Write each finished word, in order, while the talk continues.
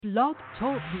Blog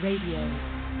Talk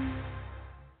Radio.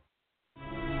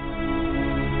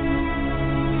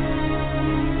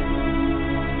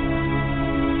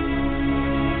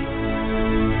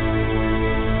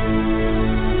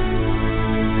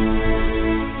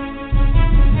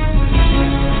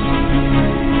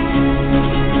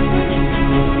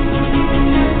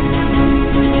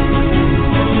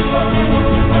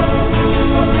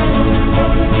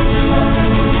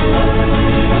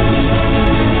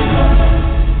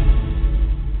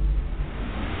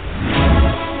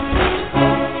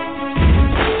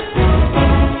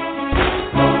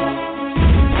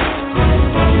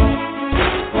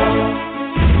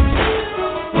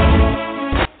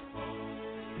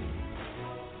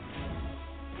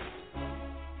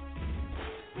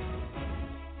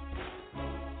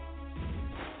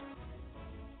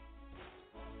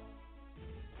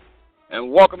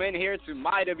 And welcome in here to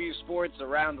MyWSports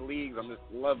Around the Leagues on this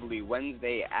lovely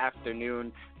Wednesday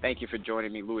afternoon. Thank you for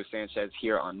joining me, Luis Sanchez,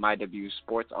 here on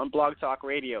MyWSports on Blog Talk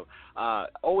Radio.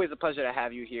 Always a pleasure to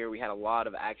have you here. We had a lot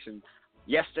of action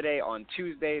yesterday on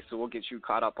Tuesday, so we'll get you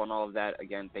caught up on all of that.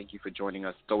 Again, thank you for joining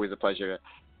us. It's always a pleasure to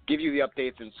give you the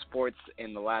updates in sports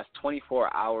in the last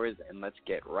 24 hours, and let's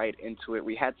get right into it.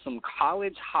 We had some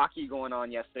college hockey going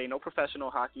on yesterday, no professional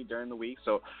hockey during the week,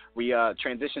 so we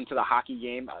transitioned to the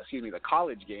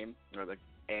college game,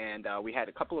 and we had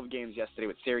a couple of games yesterday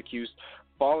with Syracuse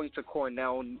falling to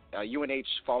Cornell, UNH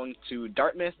falling to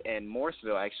Dartmouth, and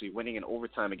Morrisville actually winning in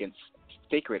overtime against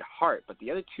Sacred Heart. But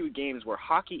the other two games were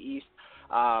Hockey East.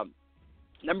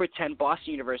 Number 10,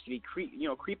 Boston University,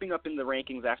 creeping up in the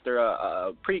rankings after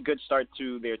a pretty good start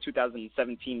to their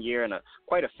 2017 year and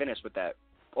quite a finish with that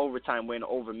overtime win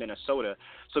over Minnesota.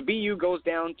 So BU goes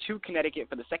down to Connecticut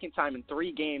for the second time in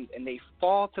 3 games, and they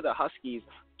fall to the Huskies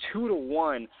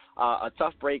 2-1. A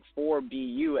tough break for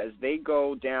BU as they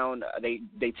go down.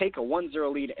 They take a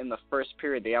 1-0 lead in the first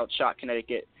period. They outshot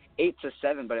Connecticut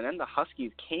 8-7, but then the Huskies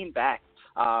came back.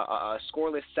 A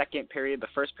scoreless second period. The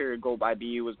first period goal by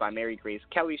BU was by Mary Grace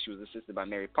Kelly. She was assisted by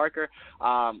Mary Parker.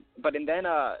 But then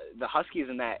the Huskies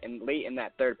late in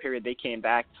that third period, they came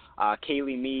back.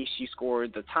 Kaylee Mee, she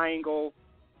scored the tying goal,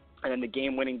 and then the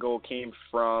game-winning goal came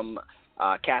from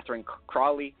Catherine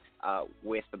Crawley.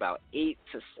 With about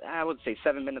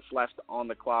 7 minutes left on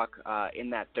the clock in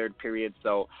that third period.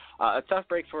 So a tough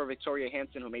break for Victoria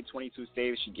Hansen, who made 22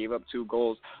 saves. She gave up 2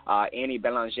 goals. Annie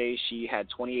Belanger, she had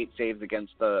 28 saves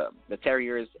against the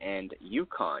Terriers, and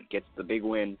UConn gets the big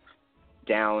win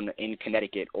down in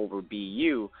Connecticut over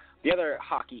BU. The other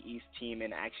Hockey East team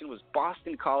in action was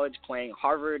Boston College playing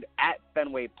Harvard at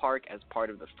Fenway Park as part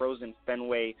of the Frozen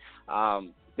Fenway.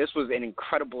 This was an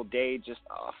incredible day, just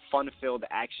a fun-filled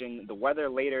action. The weather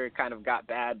later kind of got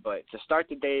bad, but to start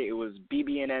the day, it was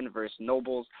BBNN versus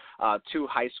Nobles, 2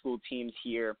 high school teams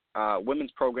here,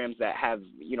 women's programs that have,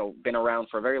 been around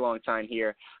for a very long time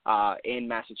here in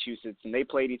Massachusetts, and they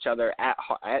played each other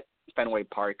at Fenway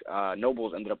Park.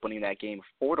 Nobles ended up winning that game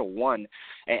 4-1,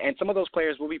 and some of those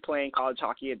players will be playing college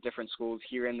hockey at different schools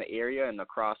here in the area and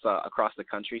across the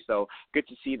country. So good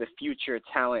to see the future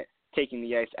talent taking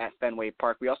the ice at Fenway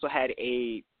Park. We also had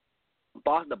the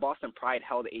Boston Pride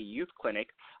held a youth clinic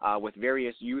with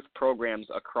various youth programs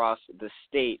across the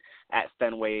state at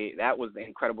Fenway. That was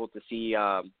incredible to see.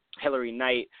 Hillary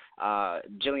Knight,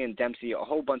 Jillian Dempsey, a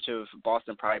whole bunch of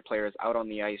Boston Pride players out on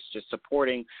the ice just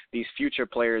supporting these future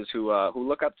players who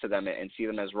look up to them and see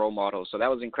them as role models. So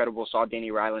that was incredible. Saw Danny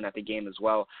Ryland at the game as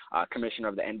well, commissioner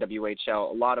of the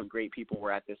NWHL. A lot of great people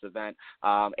were at this event.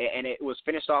 And it was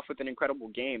finished off with an incredible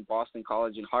game. Boston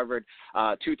College and Harvard,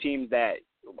 2 teams that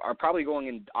are probably going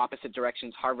in opposite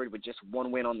directions. Harvard with just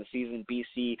 1 win on the season.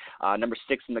 BC, number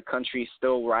 6 in the country,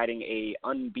 still riding a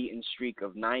unbeaten streak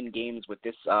of 9 games with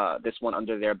this one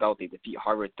under their belt. They defeat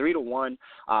Harvard 3-1.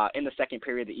 In the second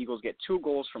period, the Eagles get 2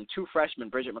 goals from 2 freshmen.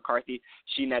 Bridget McCarthy,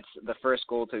 she nets the first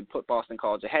goal to put Boston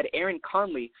College ahead. Erin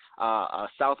Conley, a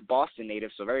South Boston native,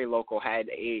 so very local, had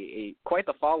a quite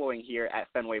the following here at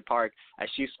Fenway Park as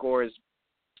she scores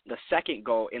the second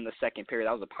goal in the second period.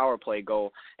 That was a power play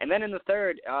goal. And then in the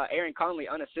third, Erin Conley,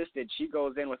 unassisted, she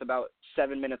goes in with about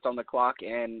 7 minutes on the clock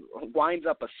and winds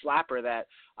up a slapper that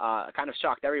kind of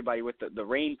shocked everybody with the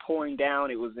rain pouring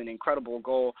down. It was an incredible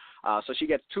goal. So she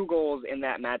gets 2 goals in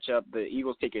that matchup. The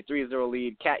Eagles take a 3-0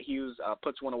 lead. Kat Hughes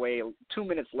puts one away 2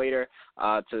 minutes later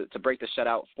to break the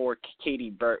shutout for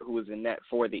Katie Burt, who was in net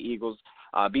for the Eagles.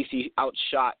 BC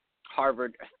outshot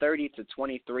Harvard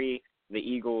 30-23. The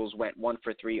Eagles went 1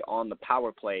 for 3 on the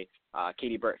power play.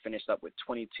 Katie Burt finished up with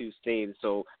 22 saves.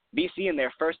 So BC, in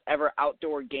their first ever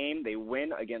outdoor game, they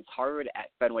win against Harvard at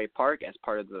Fenway Park as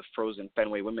part of the Frozen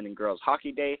Fenway Women and Girls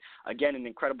Hockey Day. Again, an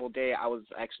incredible day. I was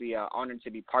actually honored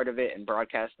to be part of it and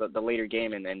broadcast the later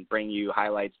game and bring you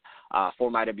highlights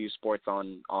for MyWSports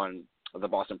on the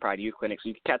Boston Pride Youth Clinic. So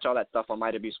you can catch all that stuff on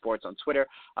MyWSports on Twitter,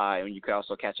 and you can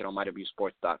also catch it on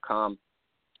MyWSports.com.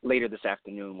 Later this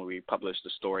afternoon when we publish the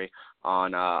story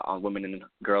on Women and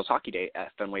Girls Hockey Day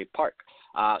at Fenway Park.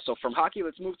 So from hockey,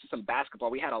 let's move to some basketball.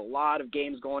 We had a lot of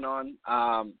games going on,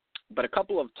 but a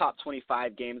couple of top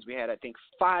 25 games. We had, I think,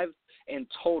 5 in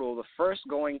total. The first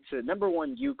going to number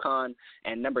 1 UConn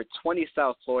and number 20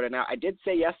 South Florida. Now, I did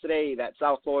say yesterday that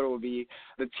South Florida would be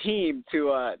the team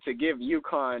to give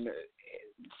UConn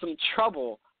some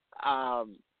trouble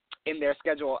in their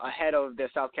schedule ahead of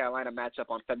their South Carolina matchup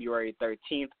on February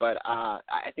 13th, but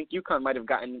I think UConn might have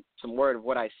gotten some word of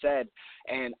what I said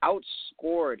and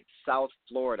outscored South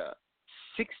Florida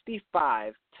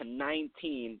 65-19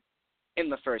 in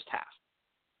the first half.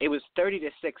 It was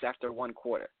 30-6 after one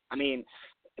quarter. I mean,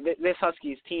 this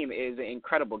Huskies team is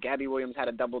incredible. Gabby Williams had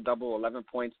a double-double, 11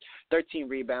 points, 13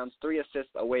 rebounds, 3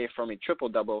 assists away from a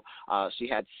triple-double. She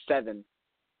had 7.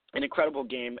 An incredible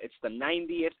game. It's the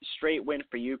 90th straight win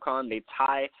for UConn. They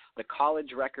tie the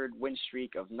college record win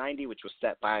streak of 90, which was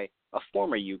set by a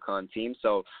former UConn team.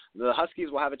 So the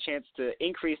Huskies will have a chance to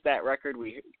increase that record.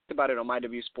 We talked about it on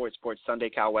MyWSports Sports Sunday.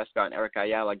 Cal Westcott and Erica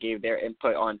Ayala gave their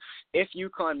input on if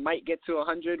UConn might get to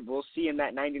 100. We'll see in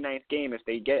that 99th game if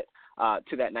they get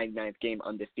to that 99th game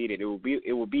undefeated.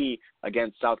 It will be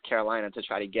against South Carolina to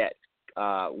try to get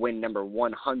win number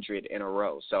 100 in a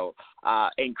row. So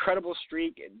incredible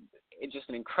streak. It's just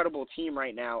an incredible team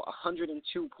right now.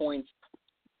 102 points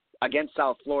against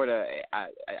South Florida.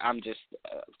 I'm just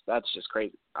that's just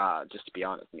crazy. Just to be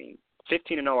honest, I mean,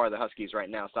 15-0 are the Huskies right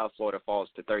now. South Florida falls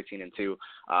to 13-2,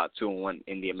 2-1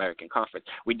 in the American Conference.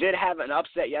 We did have an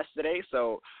upset yesterday,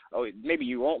 so maybe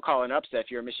you won't call it an upset if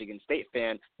you're a Michigan State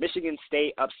fan. Michigan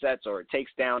State upsets or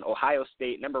takes down Ohio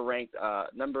State, number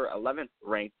 11th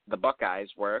ranked. The Buckeyes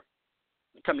were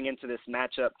coming into this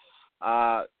matchup.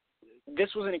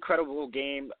 This was an incredible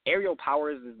game. Ariel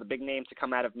Powers is the big name to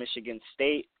come out of Michigan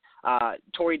State.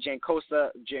 Tori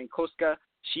Jankoska,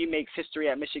 she makes history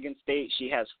at Michigan State. She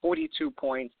has 42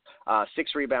 points,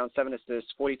 6 rebounds, 7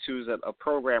 assists. 42 is a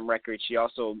program record. She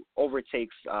also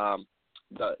overtakes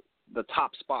the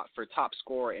top spot for top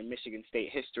scorer in Michigan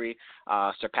State history,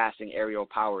 surpassing Ariel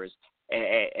Powers.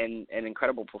 And an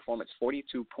incredible performance,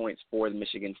 42 points for the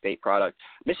Michigan State product.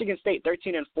 Michigan State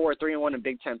 13-4, 3-1 in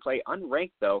Big Ten play,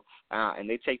 unranked though, and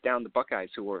they take down the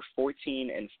Buckeyes, who are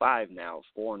 14-5 now,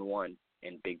 4-1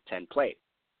 in Big Ten play.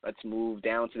 Let's move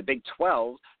down to the Big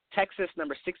 12. Texas,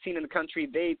 number 16 in the country,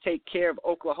 they take care of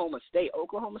Oklahoma State.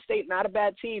 Oklahoma State, not a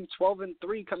bad team,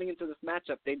 12-3 coming into this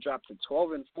matchup. They drop to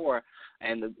 12-4,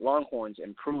 and the Longhorns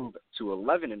improve to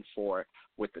 11-4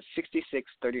 with the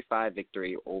 66-35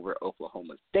 victory over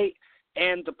Oklahoma State.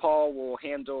 And DePaul will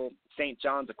handle St.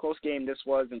 John's. A close game this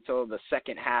was until the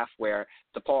second half, where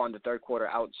DePaul in the third quarter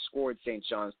outscored St.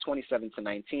 John's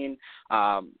 27-19.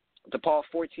 DePaul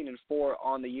 14-4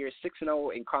 on the year,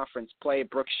 6-0 in conference play.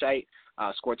 Brooke Scheidt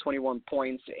scored 21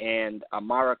 points, and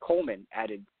Amara Coleman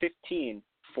added 15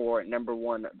 for number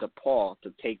 1 DePaul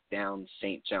to take down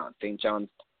St. John's. St. John's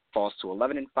falls to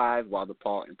 11-5, while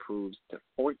DePaul improves to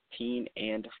 14-4.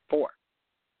 All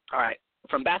right,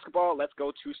 from basketball, let's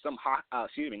go to some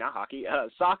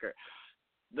soccer.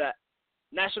 The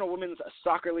National Women's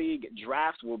Soccer League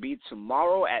draft will be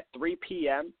tomorrow at 3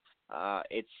 p.m.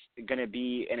 It's going to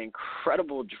be an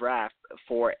incredible draft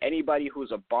for anybody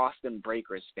who's a Boston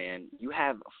Breakers fan. You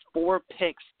have 4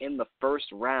 picks in the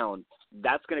first round.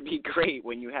 That's going to be great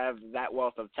when you have that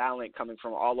wealth of talent coming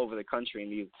from all over the country in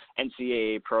these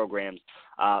NCAA programs.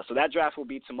 So that draft will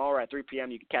be tomorrow at 3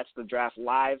 p.m. You can catch the draft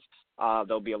live.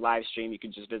 There'll be a live stream. You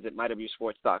can just visit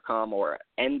mywsports.com or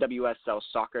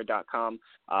nwslsoccer.com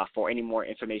for any more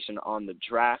information on the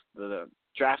draft. The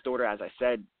draft order, as I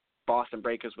said, Boston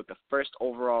Breakers with the first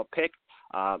overall pick.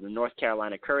 The North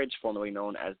Carolina Courage, formerly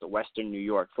known as the Western New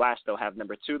York Flash, they'll have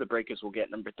number 2. The Breakers will get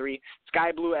number 3.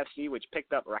 Sky Blue FC, which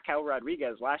picked up Raquel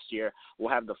Rodriguez last year, will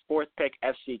have the 4th pick.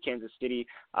 FC Kansas City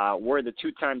were the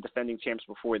 2-time defending champs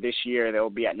before this year. They'll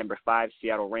be at number 5.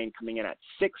 Seattle Reign coming in at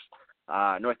 6.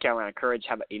 North Carolina Courage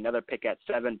have another pick at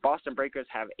 7. Boston Breakers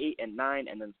have 8 and 9,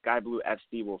 and then Sky Blue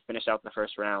FC will finish out the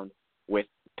first round with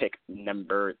pick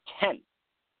number 10.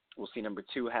 We'll see number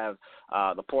 2 have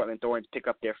the Portland Thorns pick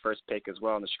up their first pick as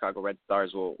well, and the Chicago Red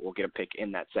Stars will get a pick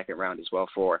in that second round as well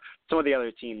for some of the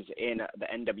other teams in the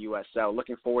NWSL.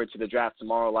 Looking forward to the draft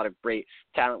tomorrow. A lot of great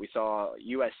talent. We saw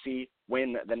USC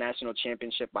win the national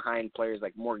championship behind players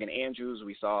like Morgan Andrews.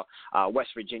 We saw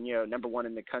West Virginia, number 1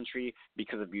 in the country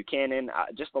because of Buchanan.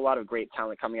 Just a lot of great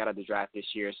talent coming out of the draft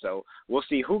this year. So we'll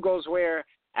see who goes where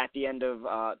at the end of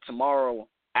tomorrow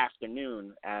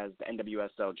afternoon as the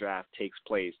NWSL draft takes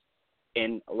place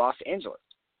in Los Angeles.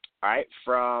 All right,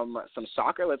 from some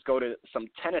soccer, let's go to some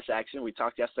tennis action. We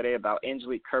talked yesterday about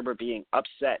Angelique Kerber being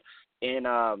upset in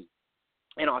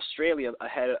Australia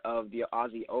ahead of the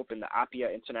Aussie Open, the Apia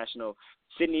International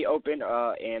Sydney Open,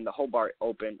 and the Hobart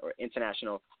Open or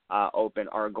International Open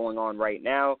are going on right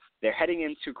now. They're heading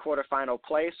into quarterfinal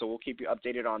play, so we'll keep you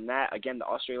updated on that. Again, the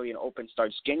Australian Open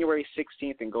starts January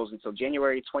 16th and goes until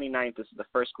January 29th. This is the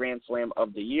first Grand Slam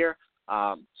of the year,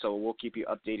 so we'll keep you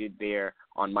updated there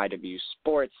on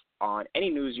MyWSports on any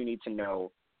news you need to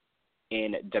know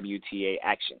in WTA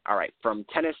action. All right, from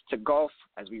tennis to golf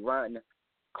as we run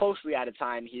closely out of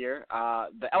time here.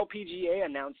 The LPGA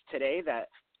announced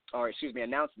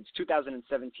its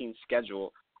 2017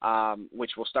 schedule,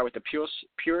 which will start with the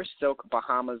Pure Silk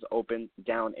Bahamas Open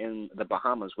down in the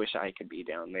Bahamas. Wish I could be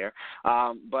down there.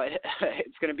 But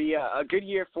it's going to be a good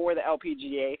year for the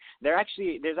LPGA.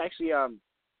 There's actually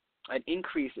an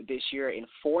increase this year in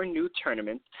 4 new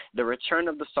tournaments, the return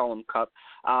of the Solheim Cup,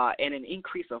 and an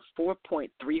increase of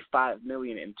 $4.35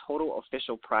 million in total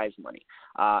official prize money.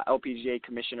 LPGA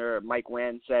Commissioner Mike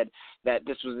Wan said that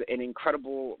this was an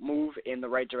incredible move in the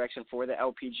right direction for the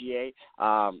LPGA.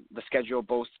 The schedule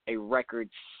boasts a record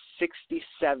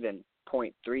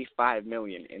 $67.35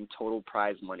 million in total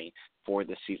prize money for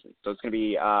the season. So it's going to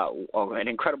be an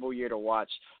incredible year to watch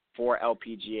for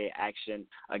LPGA action.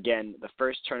 Again, the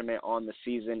first tournament on the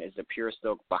season is the Pure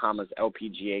Silk Bahamas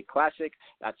LPGA Classic.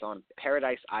 That's on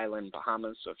Paradise Island,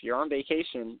 Bahamas. So if you're on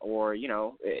vacation or,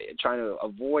 trying to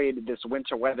avoid this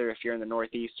winter weather if you're in the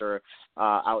Northeast or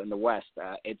out in the West,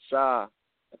 it's a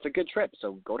good trip.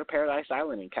 So go to Paradise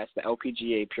Island and catch the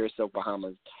LPGA Pure Silk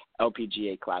Bahamas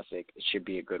LPGA Classic. It should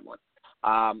be a good one.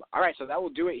 All right, so that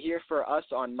will do it here for us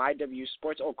on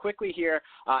MyWSports. Oh, quickly here,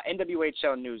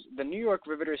 NWHL news. The New York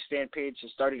Riveters fan page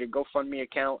has started a GoFundMe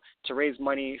account to raise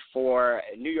money for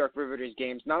New York Riveters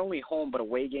games, not only home but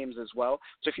away games as well.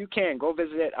 So if you can, go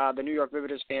visit the New York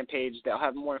Riveters fan page. They'll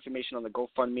have more information on the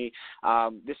GoFundMe.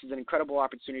 This is an incredible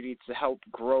opportunity to help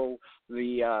grow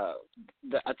the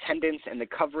attendance and the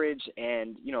coverage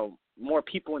and, more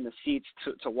people in the seats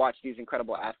to watch these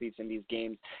incredible athletes in these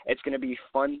games. It's going to be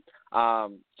fun.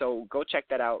 So go check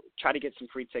that out. Try to get some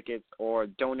free tickets or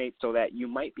donate so that you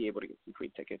might be able to get some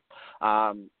free tickets.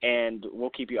 And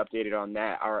we'll keep you updated on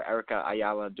that. Our Erica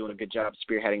Ayala doing a good job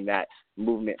spearheading that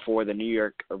movement for the New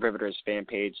York Riveters fan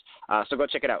page. So go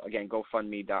check it out. Again,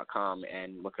 GoFundMe.com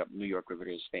and look up New York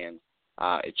Riveters fans.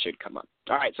 It should come up.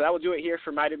 All right, so that will do it here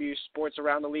for MyWSports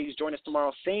Around the Leagues. Join us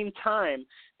tomorrow, same time,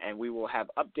 and we will have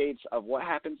updates of what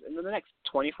happens in the next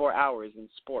 24 hours in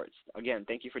sports. Again,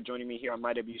 thank you for joining me here on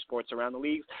MyWSports Around the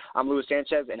Leagues. I'm Luis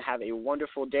Sanchez, and have a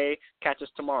wonderful day. Catch us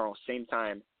tomorrow, same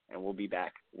time, and we'll be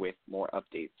back with more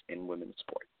updates in women's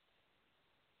sports.